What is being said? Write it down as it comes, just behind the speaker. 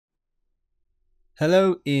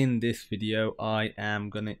Hello, in this video I am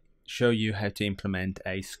going to show you how to implement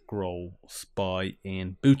a scroll spy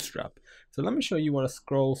in Bootstrap. So let me show you what a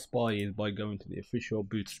scroll spy is by going to the official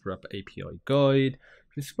Bootstrap API guide.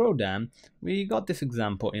 If you scroll down, we got this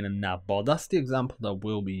example in a navbar. That's the example that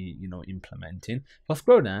we'll be implementing. If I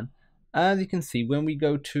scroll down, as you can see, when we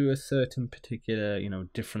go to a certain particular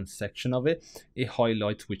different section of it, it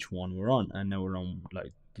highlights which one we're on. And now we're on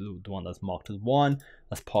like the one that's marked as 1.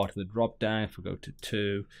 That's part of the drop down. If we go to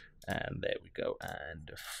 2, and there we go,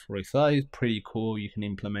 and resize, pretty cool. You can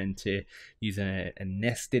implement it using a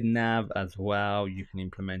nested nav as well. You can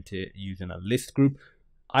implement it using a list group.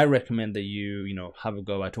 I recommend that you have a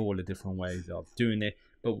go at all the different ways of doing it,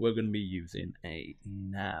 but we're going to be using a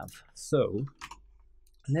nav. So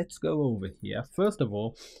let's go over here. First of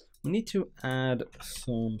all, we need to add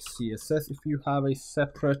some CSS. If you have a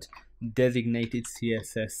separate designated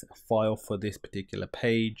CSS file for this particular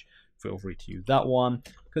page, feel free to use that one.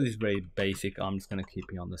 Because it's very basic, I'm just going to keep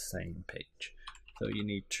it on the same page. So you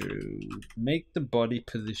need to make the body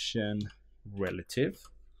position relative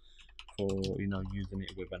for using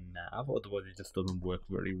it with a nav, otherwise it just doesn't work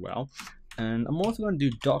very well. And I'm also going to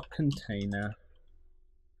do .container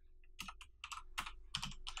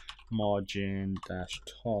margin dash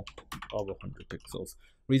top of 100 pixels.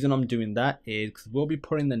 Reason I'm doing that is because we'll be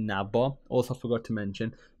putting the nav bar. Also forgot to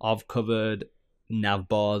mention, I've covered nav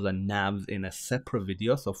bars and navs in a separate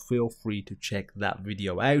video, so feel free to check that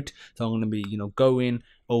video out. So I'm going to be going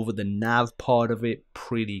over the nav part of it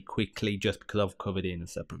pretty quickly, just because I've covered it in a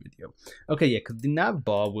separate video. Okay, yeah, because the nav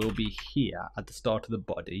bar will be here at the start of the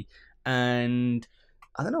body, and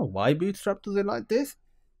I don't know why Bootstrap does it like this.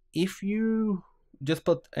 If you just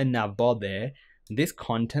put a nav bar there, this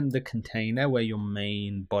content, the container where your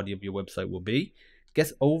main body of your website will be,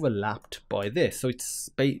 gets overlapped by this. So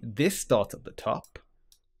this starts at the top,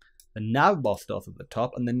 the nav bar starts at the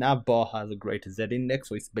top, and the nav bar has a greater Z index,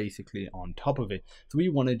 so it's basically on top of it. So we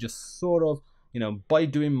want to just sort of, by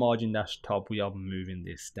doing margin dash top, we are moving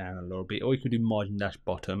this down a little bit, or you could do margin dash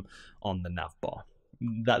bottom on the nav bar.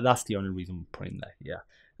 That's the only reason we're putting that here.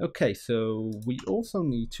 Okay, so we also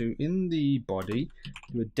need to, in the body,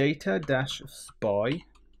 do a data dash spy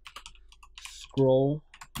scroll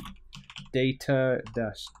data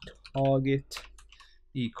dash target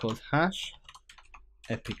equals hash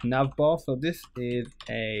epic navbar. So this is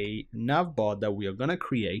a navbar that we are going to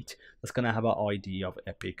create that's going to have an ID of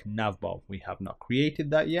epic navbar. We have not created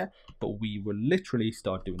that yet, but we will literally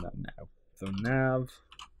start doing that now. So nav,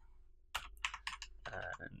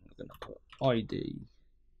 and we're going to put ID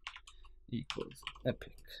equals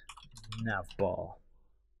epic navbar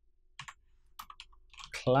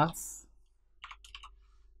class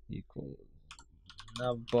equals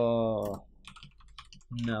navbar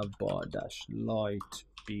dash light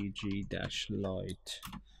bg dash light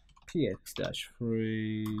px dash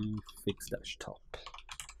free fix dash top.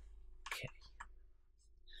 Okay,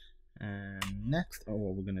 and next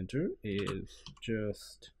what we're gonna do is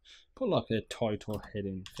just put like a title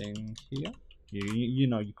heading thing here. You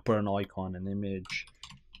could put an icon, an image,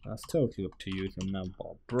 that's totally up to you. So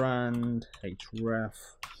navbar brand href.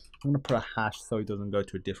 I'm going to put a hash so it doesn't go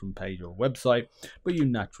to a different page or website, but you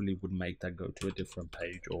naturally would make that go to a different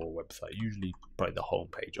page or website, usually probably the home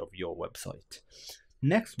page of your website.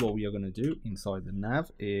 Next, what we are going to do inside the nav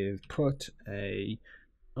is put a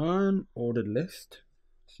unordered list.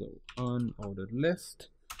 So unordered list,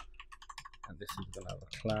 and this is going to have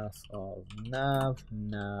a class of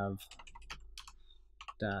nav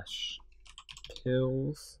dash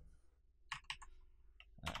pills.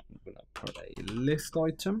 I'm going to put a list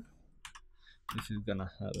item. This is going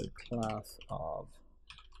to have a class of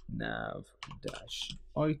nav dash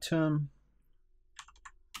item,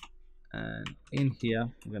 and in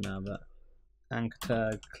here we're going to have an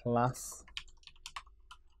anchor tag class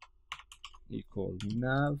equals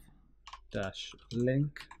nav dash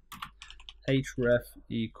link, href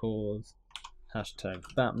equals hashtag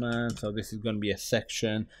Batman. So this is going to be a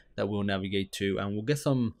section that we'll navigate to, and we'll get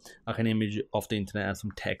some like an image off the internet and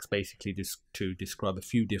some text basically just to describe a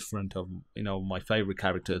few different of my favorite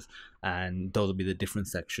characters, and those will be the different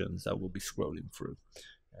sections that we'll be scrolling through.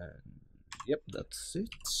 And yep, that's it.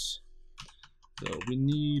 So we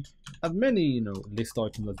need as many list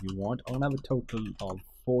items as you want. I'm gonna have a total of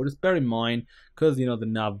 4. Just bear in mind, because the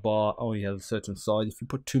nav bar only has a certain size, if you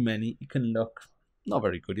put too many it can look not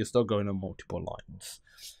very good. You're still going on multiple lines,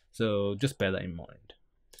 so just bear that in mind.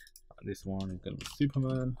 This one is going to be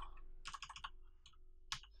Superman,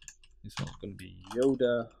 this one's going to be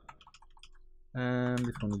Yoda, and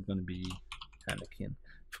this one is going to be Anakin.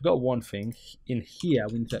 forgot one thing. In here,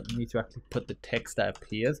 we need to actually put the text that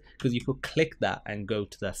appears, because you could click that and go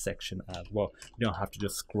to that section as well. You don't have to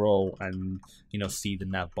just scroll and, you know, see the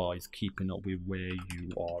nav bar is keeping up with where you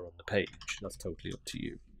are on the page. That's totally up to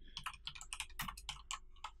you.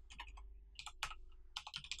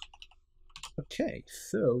 Okay,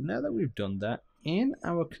 so now that we've done that, in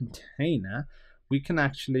our container, we can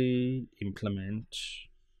actually implement,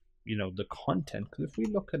 you know, the content. Because if we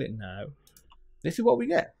look at it now, this is what we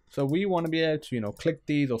get. So we want to be able to, you know, click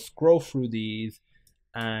these or scroll through these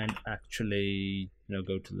and actually, you know,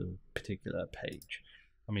 go to the particular page,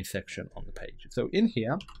 section on the page. So in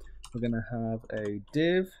here, we're going to have a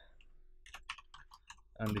div,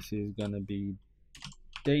 and this is going to be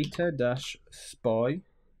data-spy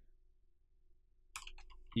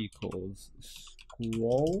equals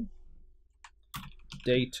scroll.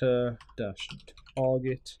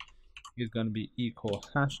 Data-target is going to be equal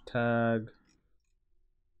hashtag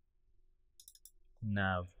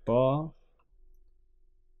navbar,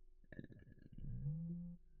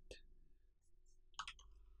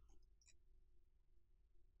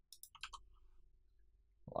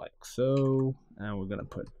 like so, and we're going to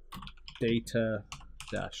put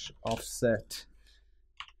data-offset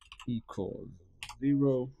equals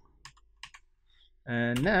 0.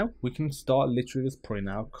 And now we can start literally just putting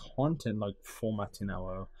our content, like formatting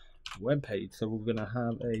our web page. So we're going to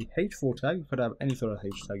have a h4 tag. You could have any sort of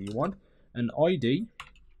h tag you want, an ID,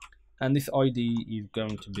 and this ID is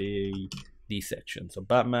going to be these sections. So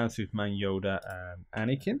Batman, Superman, Yoda, and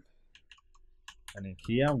Anakin. And in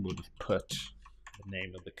here we'll just put the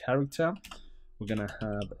name of the character. We're going to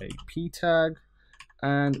have a p tag,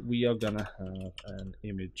 and we are going to have an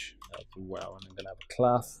image as well. And I'm going to have a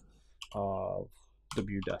class of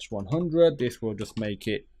w-100. This will just make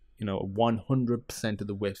it, you know, 100% of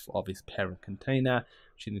the width of its parent container,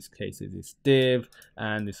 which in this case is this div,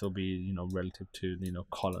 and this will be, you know, relative to, you know,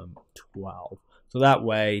 column 12. So that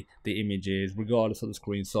way the images, regardless of the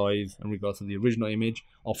screen size and regardless of the original image,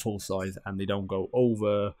 are full size and they don't go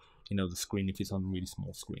over, you know, the screen if it's on a really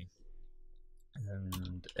small screen.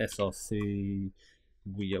 And src,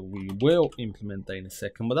 we will implement that in a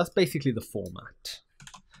second, but that's basically the format.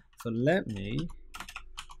 So let me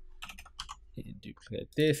duplicate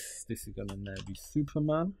this. This is gonna now be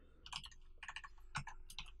Superman.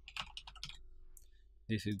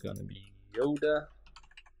 This is gonna be Yoda.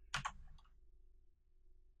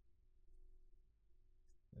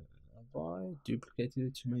 Have I duplicated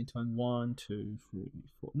it too many times? 1, 2, 3,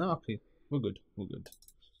 4. No, okay, we're good. We're good.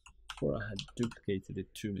 Before I had duplicated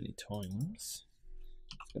it too many times.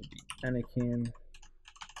 It's gonna be Anakin.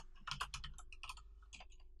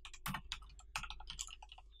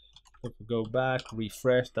 If we go back,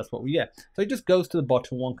 refresh, that's what we get. So it just goes to the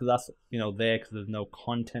bottom one because that's, you know, there because there's no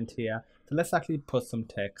content here. So let's actually put some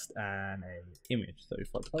text and an image. So if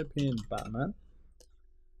I type in Batman,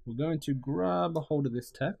 we're going to grab a hold of this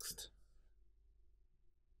text.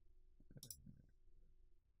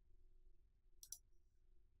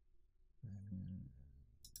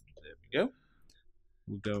 There we go.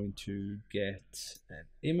 We're going to get an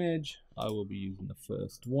image. I will be using the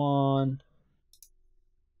first one.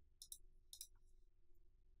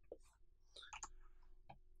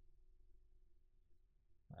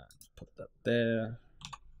 Put that there.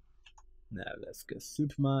 Now let's get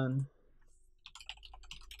Superman.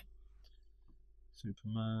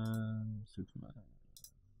 Superman.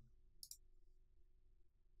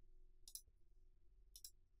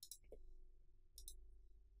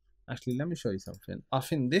 Actually, let me show you something. I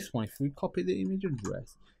think this one, if we copy the image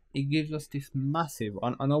address, it gives us this massive,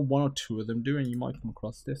 I know one or two of them do, and you might come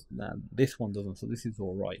across this. Now, this one doesn't, so this is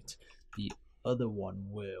all right. The other one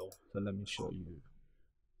will. So let me show you.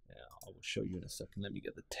 Yeah, I will show you in a second. Let me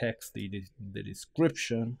get the text, the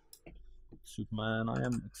description. Superman, I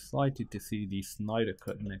am excited to see the Snyder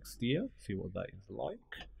Cut next year, see what that is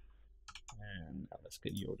like. And now let's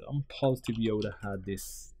get Yoda. I'm positive Yoda had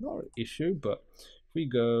this, not an issue, but if we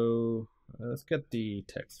go, let's get the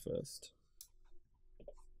text first.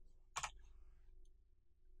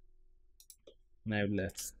 Now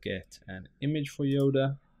let's get an image for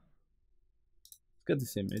Yoda. Let's get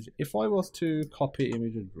this image. If I was to copy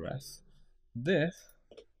image address, this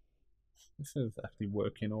is actually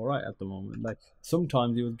working all right at the moment. Like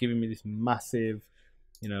sometimes it was giving me this massive,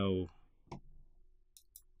 you know, I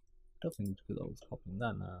don't think it's because I was copying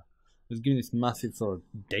that now. It was giving this massive sort of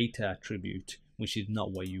data attribute, which is not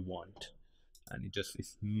what you want, and it just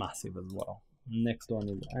is massive as well. Next one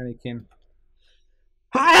is Anakin.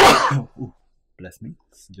 Ooh, bless me,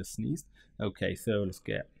 just sneezed. Okay, so let's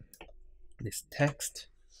get this text.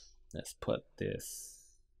 Let's put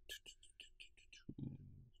this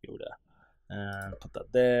Yoda, and put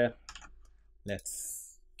that there.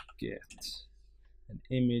 Let's get an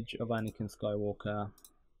image of Anakin Skywalker.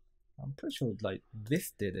 I'm pretty sure like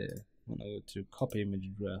this did it when I go to copy image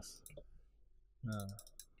address.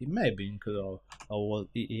 It may have been because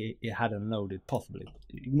it hadn't loaded, possibly.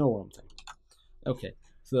 Ignore what I'm saying. Okay,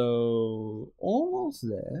 so almost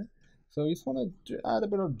there. So we just want to add a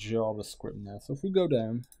bit of JavaScript now. So if we go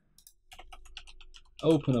down,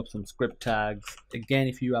 open up some script tags. Again,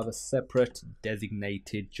 if you have a separate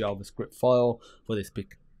designated JavaScript file for this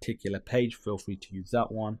particular page, feel free to use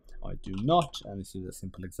that one. I do not, and this is a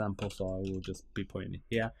simple example, so I will just be putting it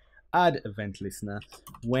here. Add event listener.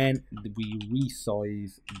 When we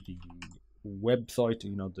resize the website,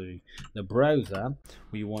 you know, the browser,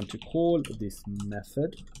 we want to call this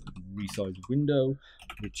method Resize Window,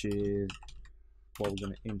 which is what we're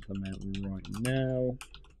going to implement right now.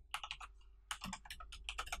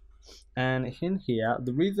 And in here,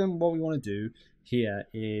 the reason what we want to do here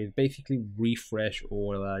is basically refresh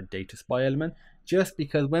all our data spy element, just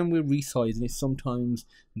because when we're resizing it, sometimes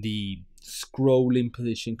the scrolling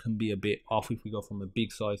position can be a bit off. If we go from a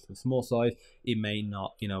big size to a small size, it may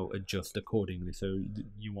not, you know, adjust accordingly. So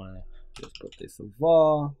you want to just put this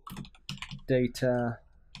var data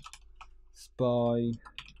spy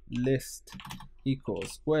list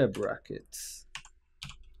equals square brackets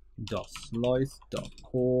dot slice dot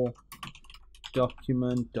core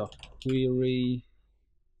document dot query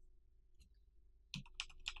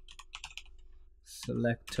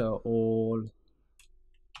selector all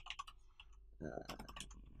and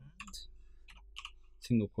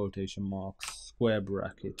single quotation marks square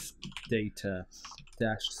brackets data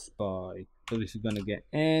dash spy. So this is going to get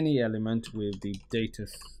any element with the data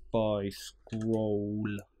spy scroll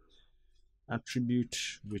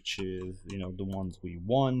attribute, which is, you know, the ones we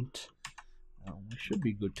want. We should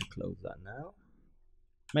be good to close that now.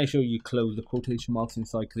 Make sure you close the quotation marks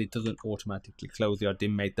inside because it doesn't automatically close it. I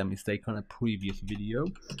did make that mistake on a previous video,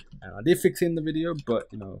 and I did fix it in the video, but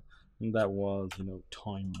you know, that was, you know,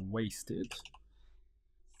 time wasted.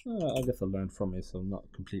 I guess I learned from it, so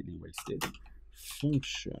not completely wasted.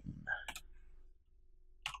 Function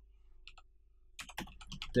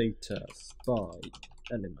data spy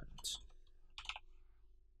element.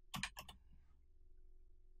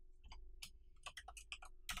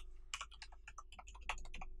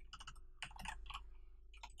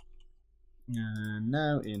 And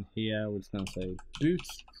now in here we're just going to say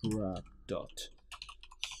bootstrap dot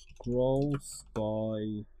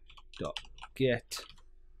scrollspy dot get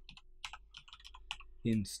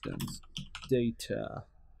instance data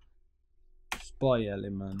spy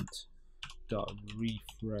element dot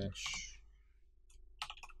refresh.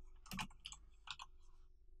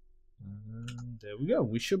 And there we go.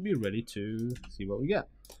 We should be ready to see what we get.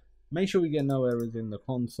 Make sure we get no errors in the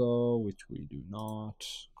console, which we do not.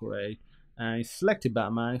 Great. And it's selected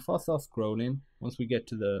Batman. If I start scrolling, once we get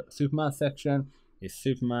to the Superman section, it's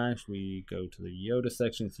Superman. If we go to the Yoda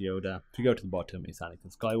section, it's Yoda. If we go to the bottom, it's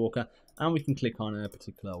Anakin Skywalker. And we can click on a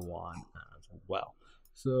particular one as well.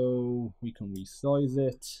 So we can resize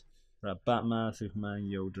it. We have Batman, Superman,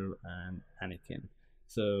 Yoda, and Anakin.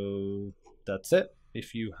 So that's it.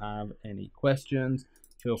 If you have any questions,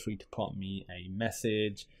 feel free to pop me a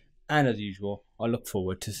message. And as usual, I look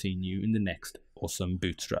forward to seeing you in the next awesome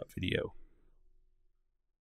Bootstrap video.